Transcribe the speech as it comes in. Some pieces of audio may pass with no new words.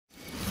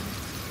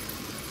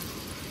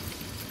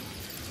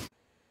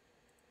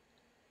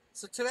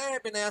So today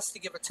I've been asked to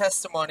give a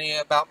testimony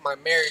about my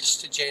marriage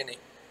to Janet.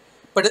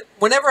 But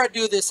whenever I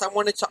do this, I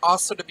want it to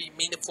also to be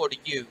meaningful to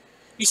you.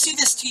 You see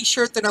this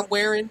t-shirt that I'm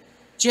wearing?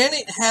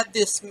 Janet had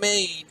this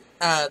made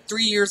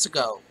 3 years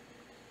ago.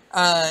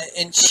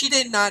 And she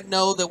did not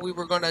know that we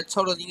were going to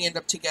totally end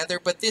up together.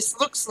 But this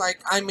looks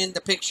like I'm in the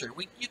picture.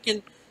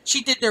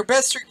 She did their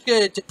best she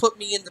could to put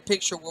me in the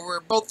picture where we're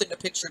both in the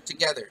picture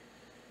together.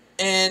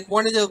 And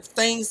one of the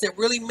things that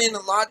really meant a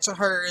lot to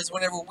her is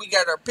whenever we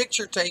got our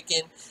picture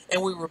taken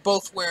and we were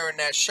both wearing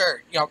that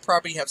shirt. Y'all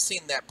probably have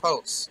seen that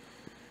post.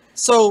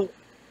 So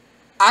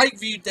I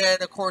viewed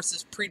that, of course,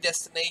 as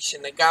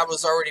predestination, that God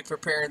was already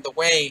preparing the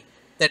way,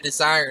 the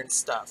desire and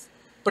stuff.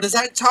 But as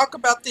I talk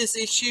about this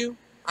issue,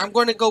 I'm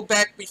going to go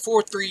back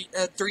before 3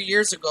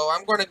 years ago.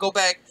 I'm going to go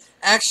back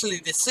actually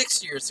to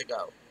 6 years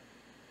ago.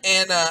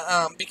 And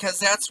because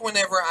that's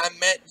whenever I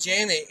met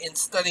Janet in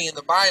studying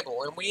the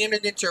Bible. And we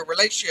entered into a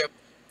relationship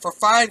for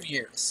 5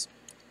 years.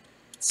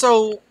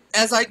 So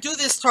as I do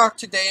this talk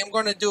today, I'm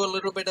going to do a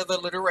little bit of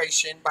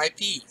alliteration by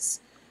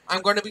P's.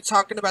 I'm going to be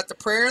talking about the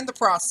prayer and the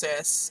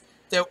process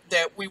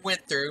that we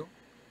went through,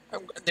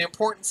 the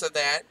importance of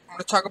that. I'm going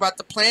to talk about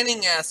the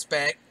planning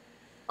aspect.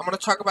 I'm going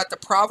to talk about the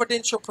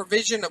providential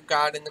provision of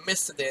God in the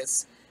midst of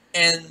this,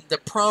 and the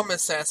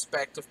promise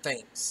aspect of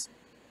things.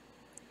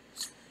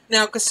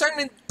 Now,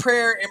 concerning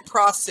prayer and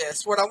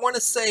process, what I want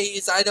to say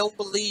is I don't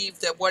believe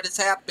that what has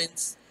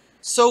happened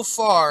so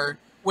far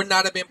would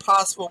not have been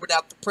possible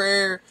without the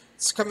prayer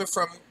coming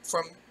from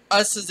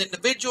us as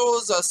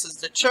individuals, us as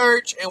the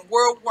church, and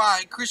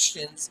worldwide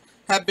Christians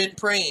have been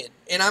praying.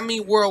 And I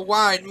mean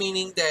worldwide,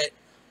 meaning that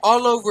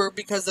all over,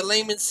 because the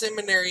layman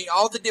seminary,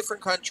 all the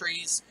different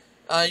countries,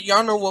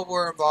 y'all know what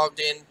we're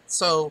involved in.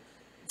 So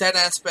that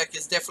aspect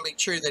is definitely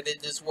true, that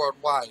it is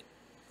worldwide.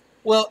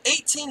 Well,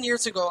 18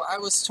 years ago, I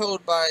was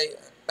told by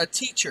a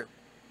teacher,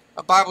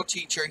 a Bible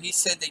teacher, he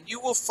said that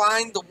you will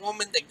find the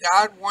woman that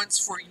God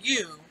wants for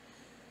you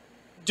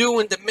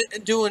doing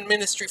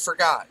ministry for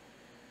God.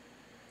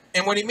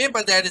 And what he meant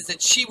by that is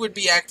that she would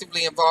be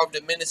actively involved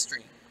in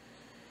ministry.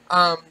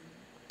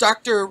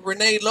 Dr.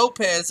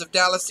 Lopez of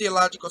Dallas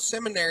Theological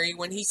Seminary,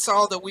 when he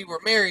saw that we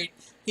were married,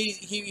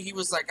 he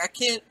was like, I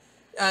can't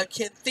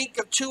think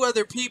of two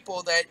other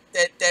people that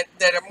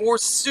are more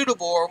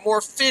suitable or more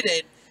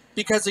fitted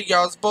because of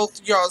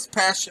both y'all's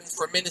passion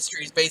for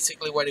ministry, is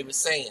basically what he was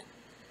saying.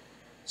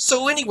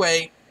 So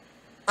anyway,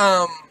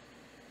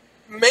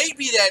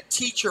 maybe that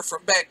teacher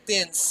from back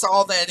then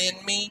saw that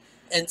in me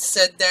and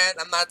said that.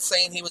 I'm not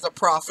saying he was a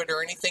prophet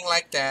or anything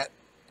like that.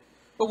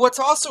 But what's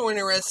also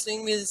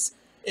interesting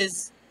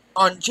is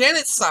on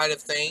Janet's side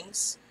of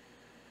things,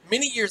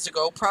 many years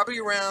ago, probably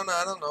around,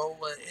 I don't know,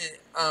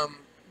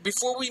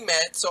 before we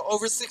met, so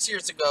over 6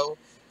 years ago,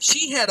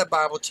 she had a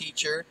Bible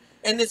teacher.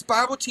 And this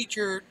Bible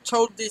teacher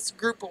told this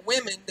group of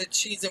women that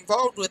she's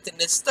involved with in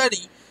this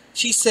study,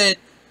 she said,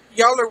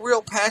 y'all are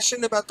real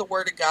passionate about the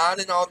Word of God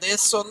and all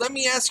this, so let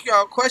me ask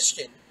y'all a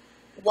question.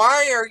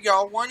 Why are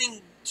y'all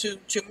wanting to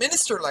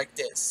minister like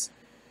this?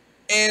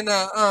 And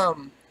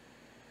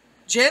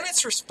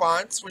Janet's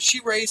response, when she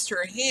raised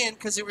her hand,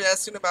 because he was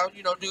asking about,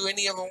 do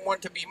any of them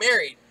want to be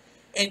married?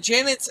 And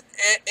Janet's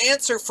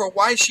answer for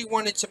why she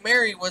wanted to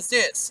marry was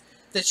this,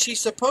 that she's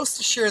supposed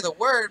to share the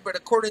Word, but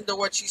according to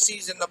what she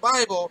sees in the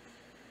Bible,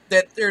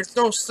 that there's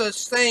no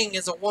such thing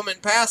as a woman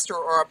pastor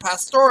or a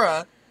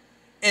pastora,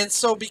 and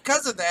so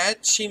because of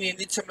that, she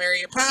needed to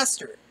marry a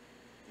pastor.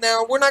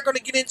 Now, we're not going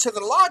to get into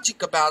the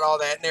logic about all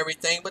that and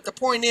everything, but the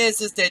point is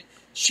that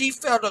she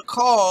felt a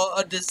call,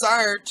 a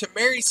desire to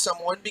marry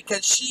someone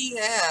because she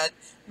had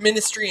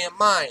ministry in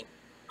mind.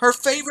 Her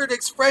favorite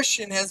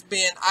expression has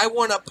been, I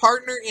want a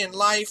partner in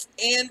life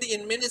and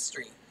in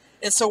ministry.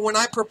 And so when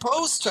I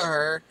proposed to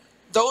her,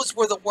 those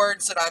were the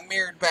words that I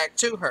mirrored back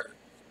to her.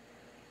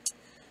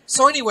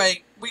 So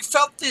anyway, we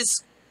felt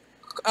this,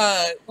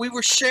 we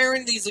were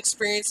sharing these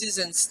experiences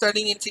and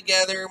studying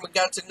together, and we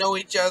got to know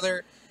each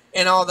other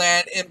and all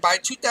that. And by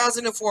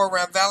 2004,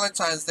 around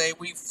Valentine's Day,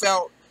 we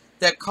felt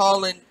that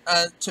calling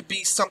to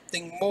be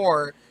something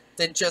more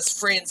than just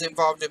friends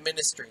involved in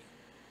ministry.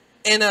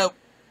 And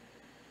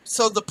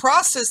so the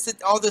process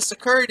that all this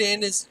occurred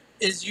in is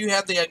you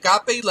have the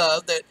agape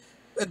love, that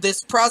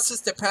this process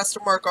that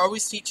Pastor Mark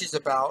always teaches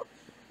about,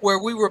 where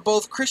we were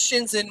both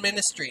Christians in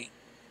ministry.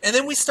 And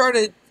then we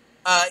started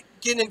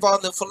getting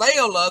involved in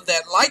phileo love,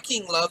 that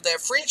liking love, that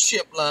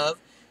friendship love,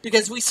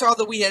 because we saw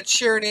that we had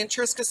shared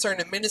interests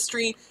concerning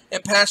ministry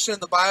and passion of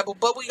the Bible,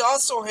 but we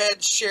also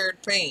had shared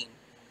pain.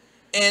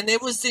 And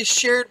it was this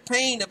shared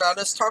pain about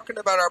us talking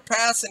about our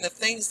past and the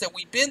things that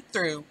we've been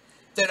through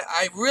that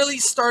I really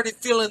started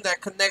feeling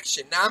that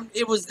connection. Now,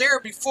 it was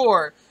there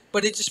before,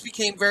 but it just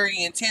became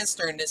very intense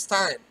during this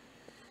time.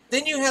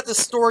 Then you have the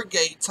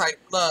Storge type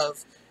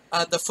love,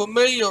 the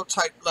familial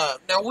type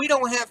love. Now, we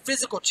don't have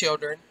physical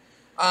children,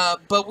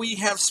 but we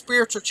have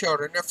spiritual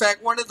children. In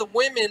fact, one of the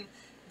women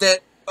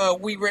that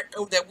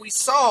we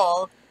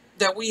saw,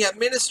 that we have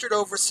ministered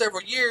over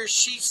several years,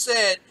 she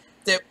said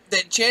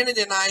that Janet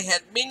and I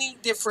had many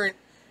different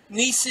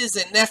nieces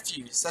and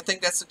nephews. I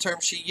think that's the term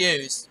she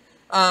used.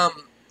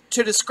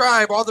 to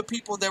describe all the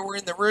people that were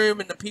in the room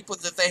and the people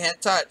that they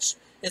had touched.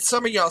 And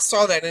some of y'all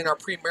saw that in our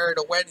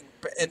premarital wedding.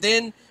 And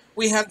then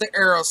we have the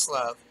Eros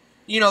love.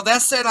 You know,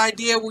 that's that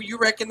idea where you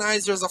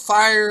recognize there's a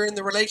fire in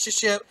the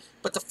relationship,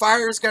 but the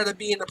fire's got to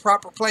be in the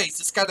proper place.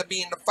 It's got to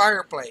be in the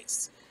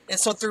fireplace. And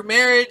so through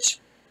marriage,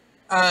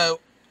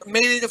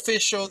 made it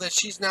official that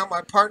she's now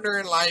my partner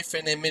in life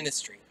and in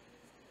ministry.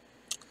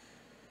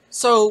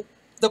 So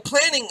the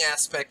planning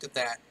aspect of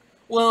that.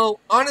 Well,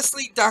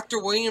 honestly, Dr.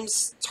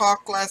 Williams'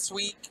 talk last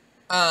week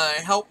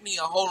helped me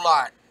a whole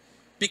lot,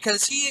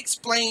 because he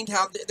explained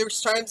how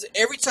there's times,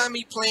 every time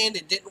he planned,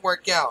 it didn't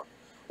work out.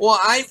 Well,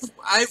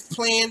 I've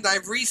planned,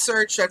 I've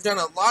researched, I've done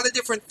a lot of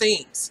different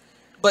things,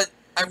 but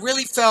I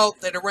really felt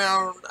that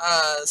around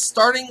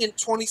starting in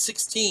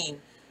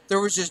 2016, there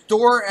was just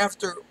door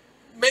after,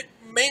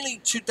 mainly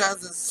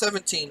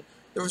 2017,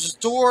 there was just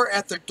door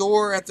after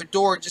door after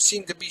door just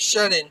seemed to be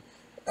shutting,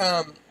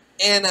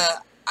 and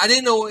I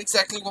didn't know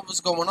exactly what was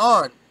going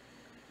on,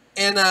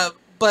 and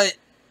but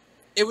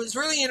it was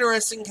really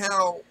interesting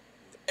how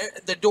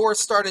the door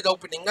started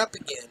opening up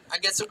again. I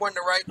guess it wasn't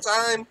the right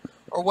time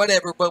or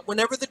whatever, but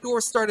whenever the door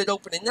started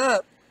opening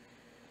up,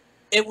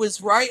 it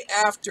was right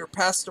after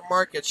Pastor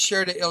Mark had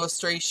shared an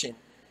illustration.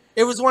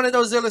 It was one of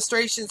those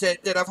illustrations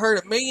that I've heard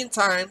a million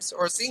times,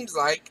 or seems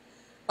like,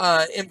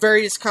 in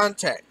various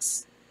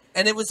contexts.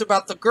 And it was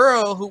about the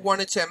girl who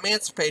wanted to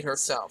emancipate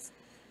herself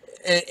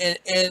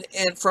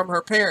and from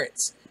her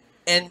parents.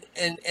 And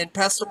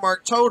Pastor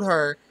Mark told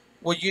her,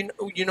 well,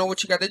 you know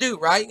what you got to do,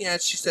 right? Yeah,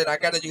 she said, I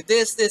got to do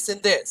this, this,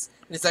 and this.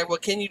 And he's like, well,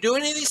 can you do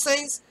any of these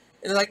things?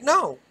 And they're like,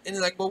 no. And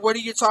he's like, well, what are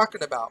you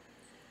talking about?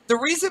 The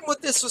reason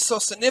what this was so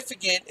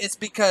significant is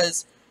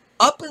because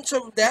up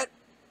until that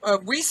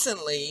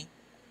recently,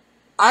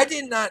 I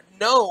did not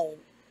know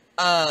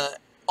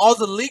all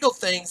the legal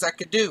things I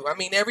could do. I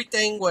mean,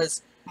 everything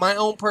was my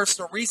own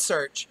personal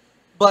research,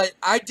 but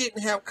I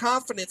didn't have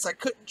confidence. I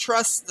couldn't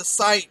trust the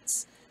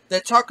sites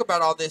that talk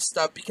about all this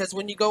stuff, because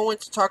when you go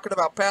into talking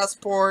about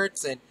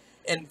passports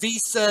and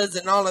visas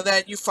and all of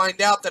that, you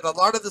find out that a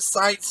lot of the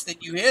sites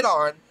that you hit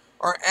on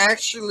are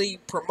actually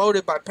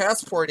promoted by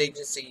passport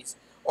agencies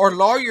or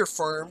lawyer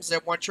firms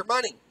that want your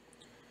money.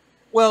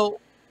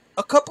 Well,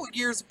 a couple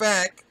years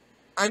back,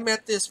 I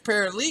met this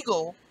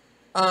paralegal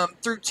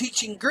through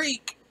teaching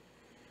Greek,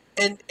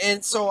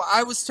 and so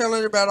I was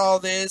telling her about all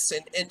this,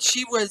 and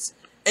she was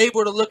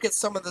able to look at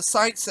some of the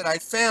sites that I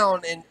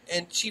found,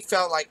 and she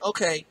felt like,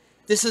 okay,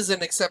 this is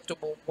an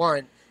acceptable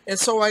one. And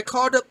so I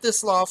called up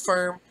this law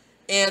firm,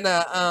 and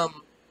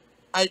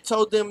I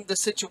told them the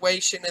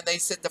situation, and they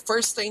said the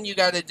first thing you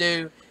got to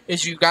do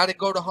is you got to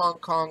go to Hong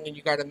Kong and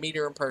you got to meet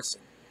her in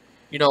person,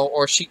 you know,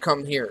 or she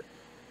come here.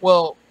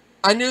 Well,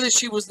 I knew that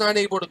she was not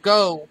able to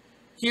go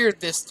here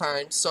this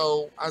time,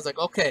 so I was like,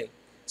 okay.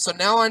 So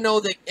now I know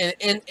that,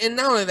 and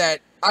not only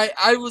that,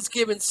 I was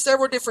given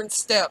several different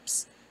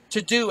steps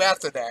to do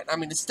after that. I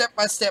mean, the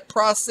step-by-step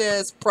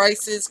process,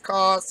 prices,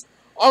 costs,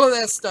 all of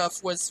that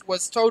stuff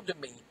was told to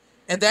me,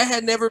 and that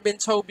had never been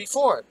told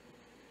before.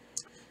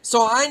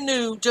 So I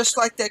knew, just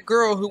like that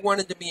girl who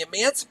wanted to be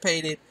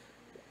emancipated,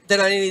 that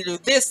I needed to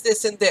do this,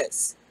 this, and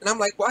this. And I'm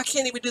like, well, I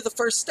can't even do the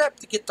first step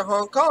to get to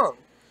Hong Kong.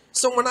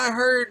 So when I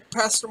heard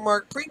Pastor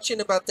Mark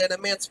preaching about that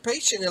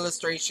emancipation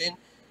illustration,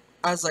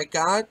 I was like,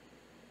 God,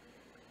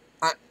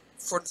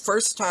 for the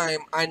first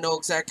time, I know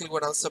exactly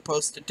what I'm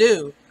supposed to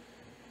do,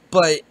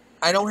 but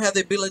I don't have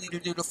the ability to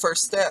do the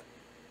first step.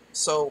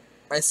 So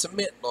I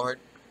submit, Lord.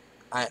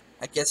 I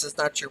guess it's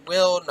not your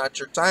will, not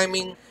your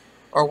timing,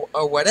 or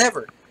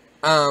whatever.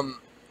 And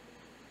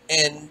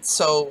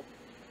so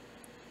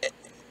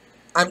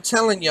I'm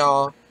telling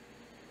y'all,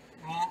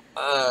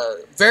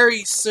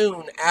 very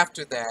soon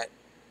after that,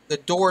 the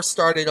door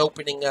started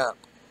opening up.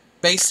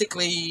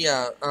 Basically,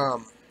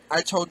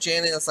 I told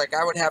Janet, I was like,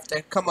 I would have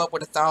to come up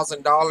with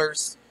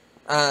 $1,000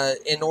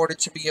 in order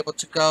to be able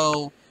to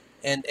go,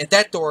 and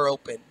that door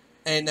opened.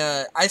 And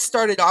I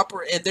started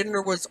operating, and then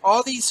there was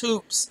all these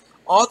hoops,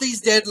 all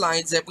these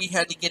deadlines that we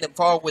had to get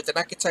involved with, and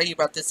I can tell you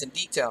about this in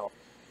detail.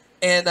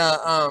 And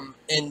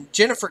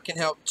Jennifer can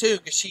help too,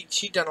 because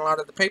she done a lot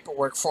of the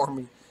paperwork for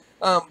me.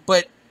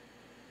 But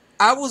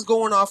I was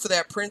going off of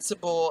that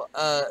principle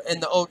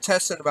in the Old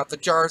Testament about the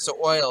jars of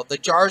oil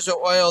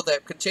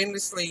that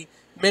continuously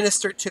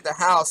ministered to the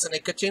house, and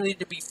it continued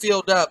to be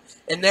filled up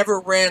and never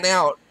ran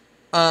out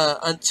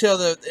until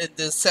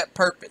the set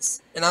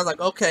purpose. And I was like,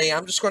 okay,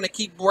 I'm just going to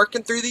keep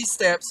working through these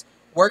steps,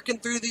 working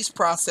through these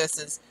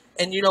processes,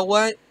 and you know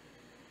what?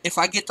 If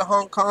I get to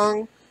Hong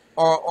Kong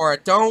or I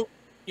don't,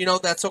 you know,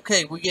 that's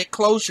okay. We get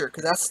closure,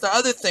 because that's the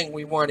other thing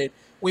we wanted.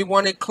 We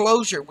wanted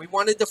closure. We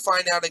wanted to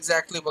find out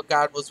exactly what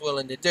God was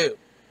willing to do.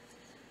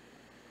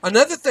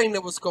 Another thing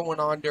that was going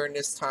on during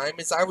this time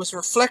is I was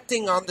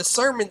reflecting on the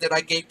sermon that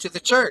I gave to the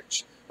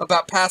church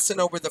about passing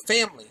over the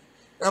family.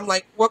 And I'm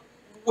like, what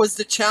was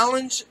the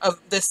challenge of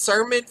this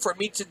sermon for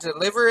me to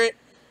deliver it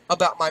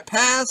about my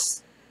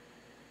past?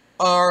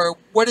 Or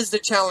what is the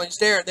challenge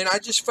there? And then I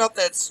just felt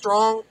that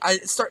strong,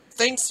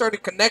 things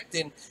started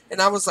connecting,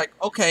 and I was like,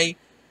 okay,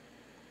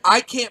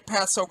 I can't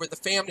pass over the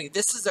family.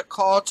 This is a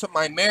call to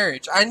my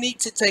marriage. I need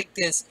to take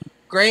this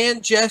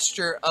grand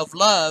gesture of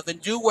love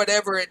and do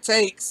whatever it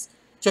takes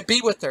to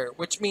be with her,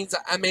 which means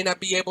I may not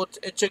be able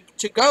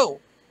to go,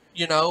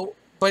 you know.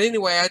 But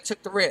anyway, I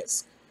took the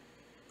risk.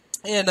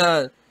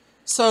 And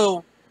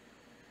so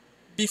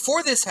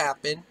before this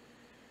happened,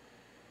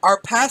 our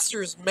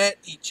pastors met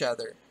each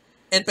other.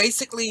 And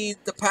basically,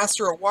 the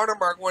pastor of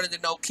Watermark wanted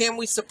to know, can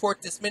we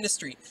support this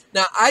ministry?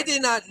 Now, I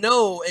did not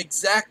know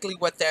exactly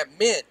what that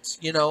meant,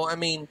 you know, I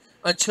mean,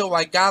 until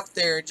I got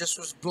there and just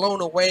was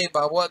blown away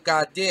by what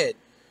God did.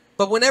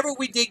 But whenever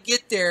we did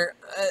get there,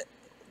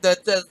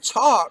 the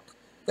talk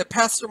that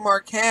Pastor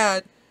Mark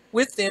had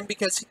with them,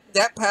 because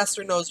that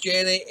pastor knows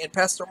Janet and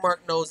Pastor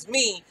Mark knows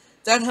me,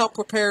 that helped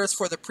prepare us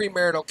for the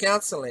premarital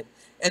counseling.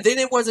 And then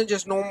it wasn't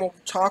just normal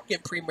talking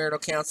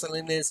premarital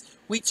counseling, is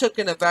we took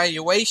an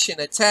evaluation,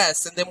 a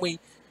test, and then we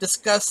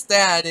discussed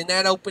that, and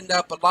that opened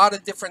up a lot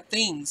of different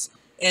things.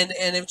 And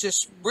it was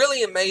just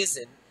really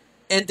amazing.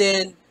 And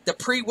then the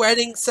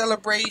pre-wedding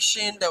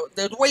celebration,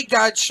 the way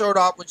God showed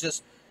up was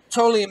just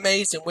totally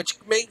amazing, which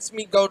makes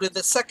me go to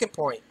the second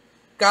point,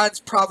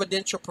 God's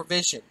providential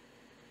provision.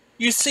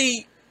 You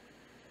see,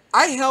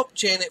 I helped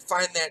Janet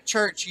find that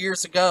church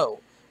years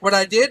ago. What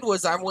I did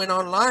was I went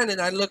online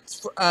and I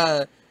looked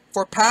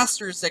for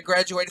pastors that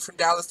graduated from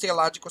Dallas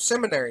Theological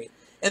Seminary.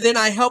 And then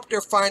I helped her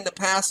find the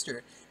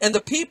pastor. And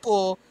the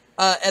people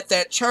at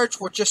that church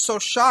were just so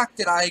shocked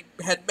that I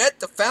had met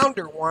the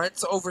founder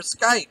once over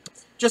Skype,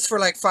 just for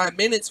like 5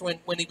 minutes when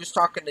he was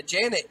talking to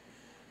Janet.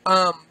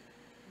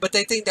 But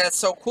they think that's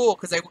so cool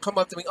because they would come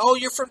up to me, oh,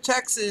 you're from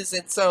Texas.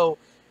 And so,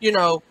 you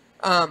know,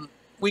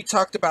 we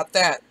talked about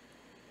that.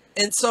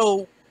 And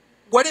so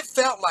what it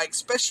felt like,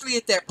 especially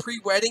at that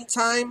pre-wedding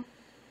time,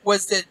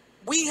 was that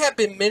we have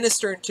been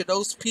ministering to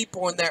those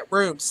people in that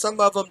room. Some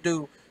of them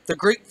do the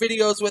Greek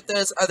videos with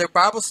us, other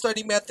Bible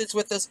study methods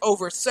with us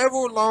over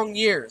several long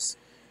years.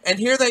 And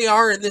here they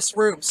are in this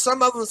room.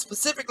 Some of them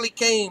specifically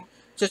came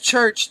to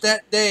church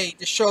that day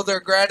to show their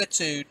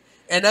gratitude,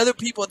 and other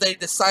people they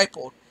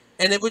discipled.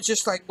 And it was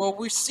just like, well,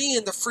 we're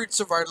seeing the fruits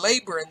of our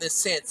labor in this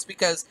sense,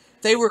 because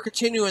they were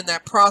continuing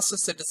that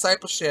process of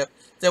discipleship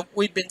that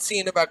we've been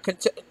seeing about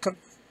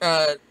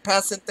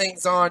passing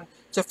things on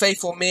to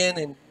faithful men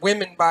and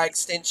women by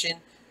extension,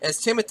 as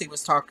Timothy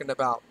was talking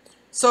about.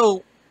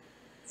 So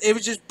it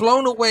was just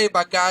blown away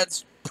by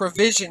God's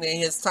provision and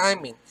his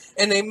timing.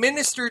 And they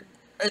ministered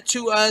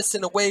to us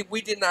in a way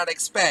we did not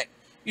expect.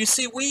 You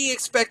see, we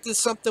expected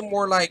something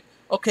more like,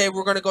 okay,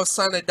 we're going to go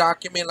sign a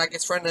document like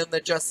it's from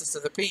the Justice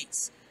of the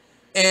Peace.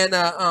 And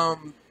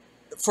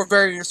for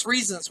various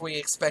reasons we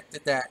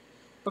expected that.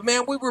 But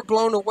man, we were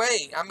blown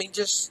away. I mean,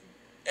 just,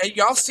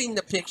 y'all seen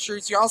the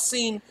pictures, y'all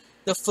seen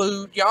the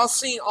food, y'all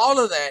seen all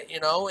of that, you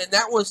know, and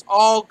that was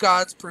all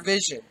God's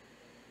provision.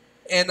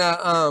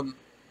 And,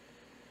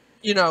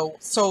 you know,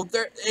 so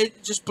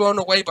it just blown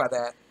away by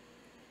that.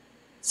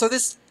 So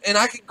this, and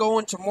I could go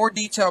into more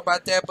detail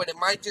about that, but it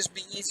might just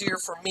be easier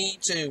for me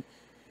to,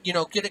 you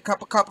know, get a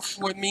cup of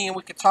coffee with me and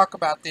we could talk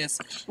about this.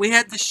 We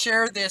had to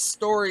share this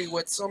story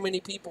with so many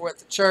people at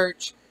the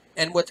church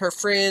and with her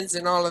friends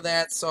and all of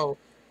that. So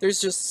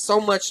there's just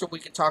so much that we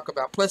could talk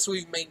about. Plus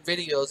we've made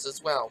videos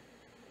as well.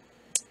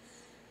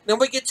 Then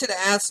we get to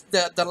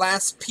the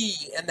last P,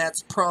 and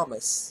that's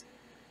promise.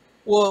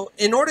 Well,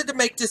 in order to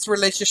make this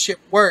relationship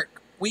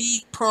work,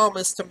 we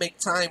promise to make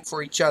time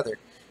for each other.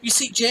 You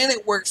see,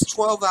 Janet works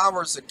 12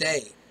 hours a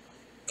day,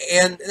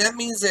 and that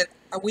means that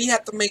we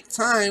have to make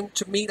time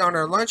to meet on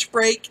our lunch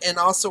break and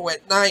also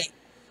at night,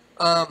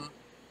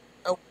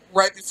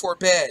 right before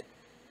bed.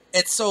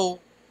 And so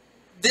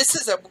this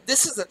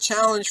is a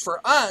challenge for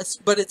us,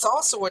 but it's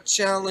also a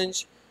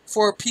challenge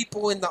for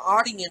people in the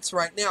audience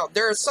right now.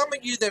 There are some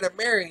of you that are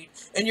married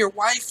and your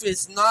wife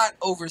is not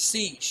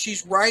overseas.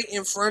 She's right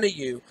in front of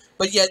you,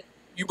 but yet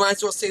you might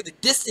as well say the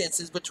distance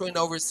is between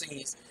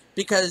overseas,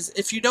 because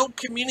if you don't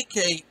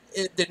communicate,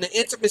 then the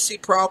intimacy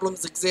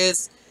problems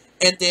exist.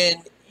 And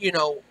then, you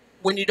know,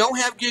 when you don't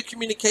have good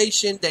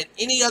communication, then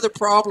any other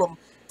problem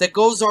that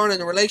goes on in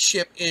the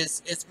relationship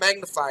is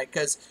magnified,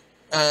 because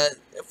as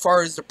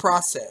far as the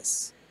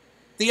process.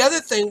 The other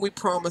thing we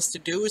promise to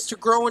do is to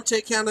grow into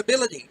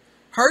accountability.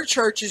 Her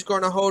church is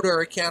going to hold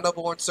her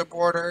accountable and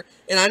support her.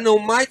 And I know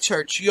my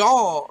church,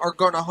 y'all are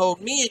going to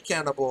hold me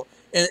accountable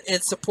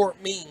and support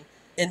me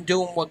in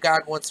doing what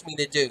God wants me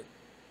to do.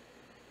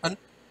 And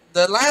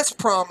the last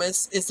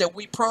promise is that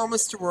we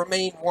promise to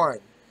remain one.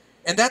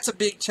 And that's a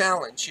big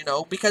challenge, you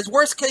know, because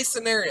worst case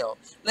scenario,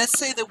 let's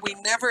say that we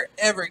never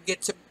ever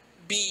get to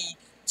be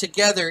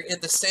together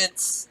in the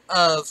sense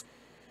of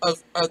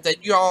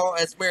that y'all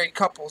as married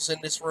couples in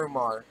this room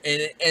are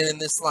and in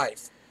this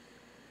life.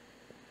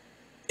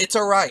 It's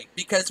all right,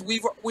 because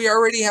we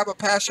already have a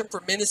passion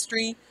for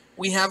ministry.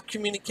 We have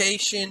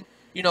communication.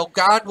 You know,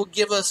 God will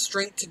give us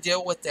strength to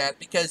deal with that,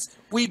 because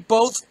we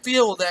both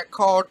feel that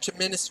call to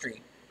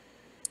ministry.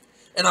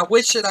 And I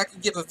wish that I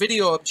could give a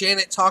video of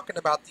Janet talking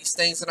about these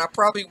things, and I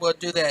probably will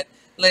do that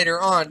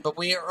later on, but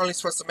we are only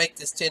supposed to make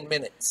this 10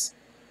 minutes.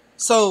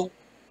 So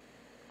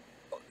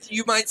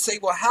you might say,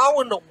 well, how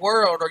in the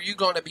world are you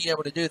going to be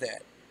able to do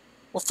that?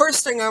 Well,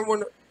 first thing I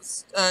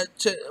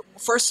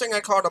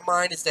call to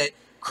mind is that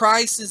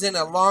Christ is in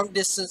a long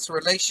distance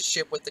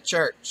relationship with the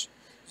church.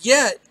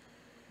 Yet,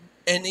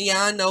 and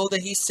yeah, I know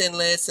that he's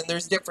sinless, and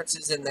there's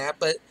differences in that,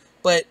 but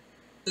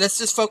let's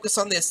just focus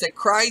on this: that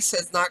Christ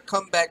has not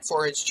come back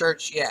for his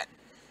church yet.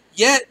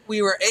 Yet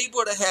we were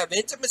able to have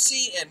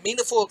intimacy and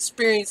meaningful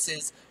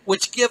experiences,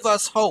 which give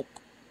us hope.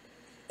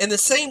 In the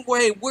same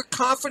way, we're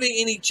confident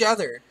in each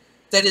other.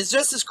 That is,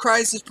 just as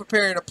Christ is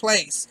preparing a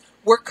place,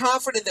 we're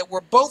confident that we're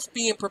both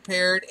being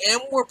prepared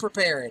and we're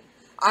preparing.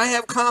 I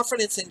have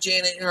confidence in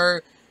Janet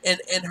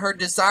and her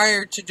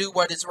desire to do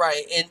what is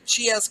right, and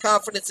she has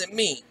confidence in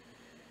me.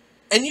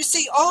 And you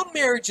see, all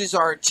marriages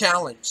are a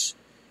challenge.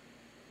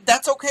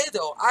 That's okay,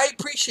 though. I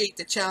appreciate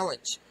the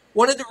challenge.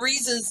 One of the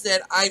reasons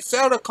that I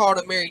felt a call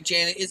to marry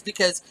Janet is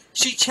because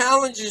she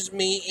challenges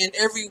me in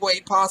every way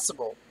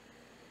possible.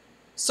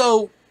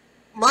 So,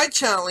 my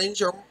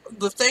challenge, or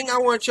the thing I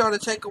want y'all to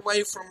take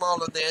away from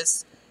all of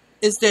this,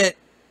 is that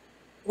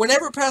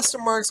whenever Pastor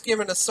Mark's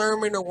giving a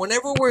sermon, or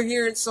whenever we're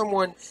hearing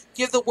someone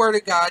give the Word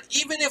of God,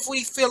 even if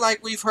we feel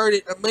like we've heard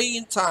it a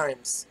million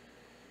times,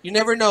 you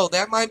never know.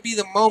 That might be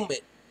the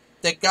moment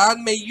that God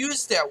may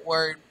use that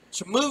word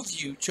to move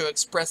you to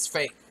express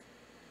faith.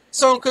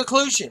 So in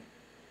conclusion,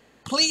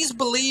 please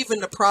believe in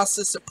the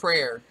process of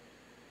prayer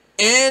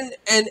and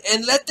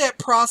let that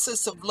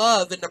process of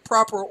love in the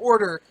proper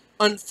order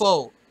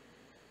unfold.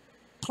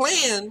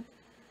 Plan,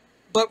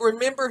 but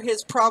remember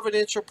his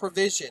providential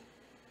provision.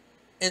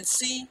 And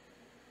see,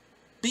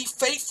 be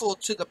faithful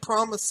to the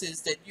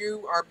promises that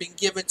you are being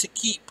given to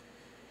keep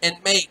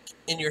and make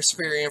in your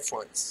sphere of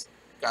influence.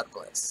 God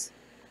bless.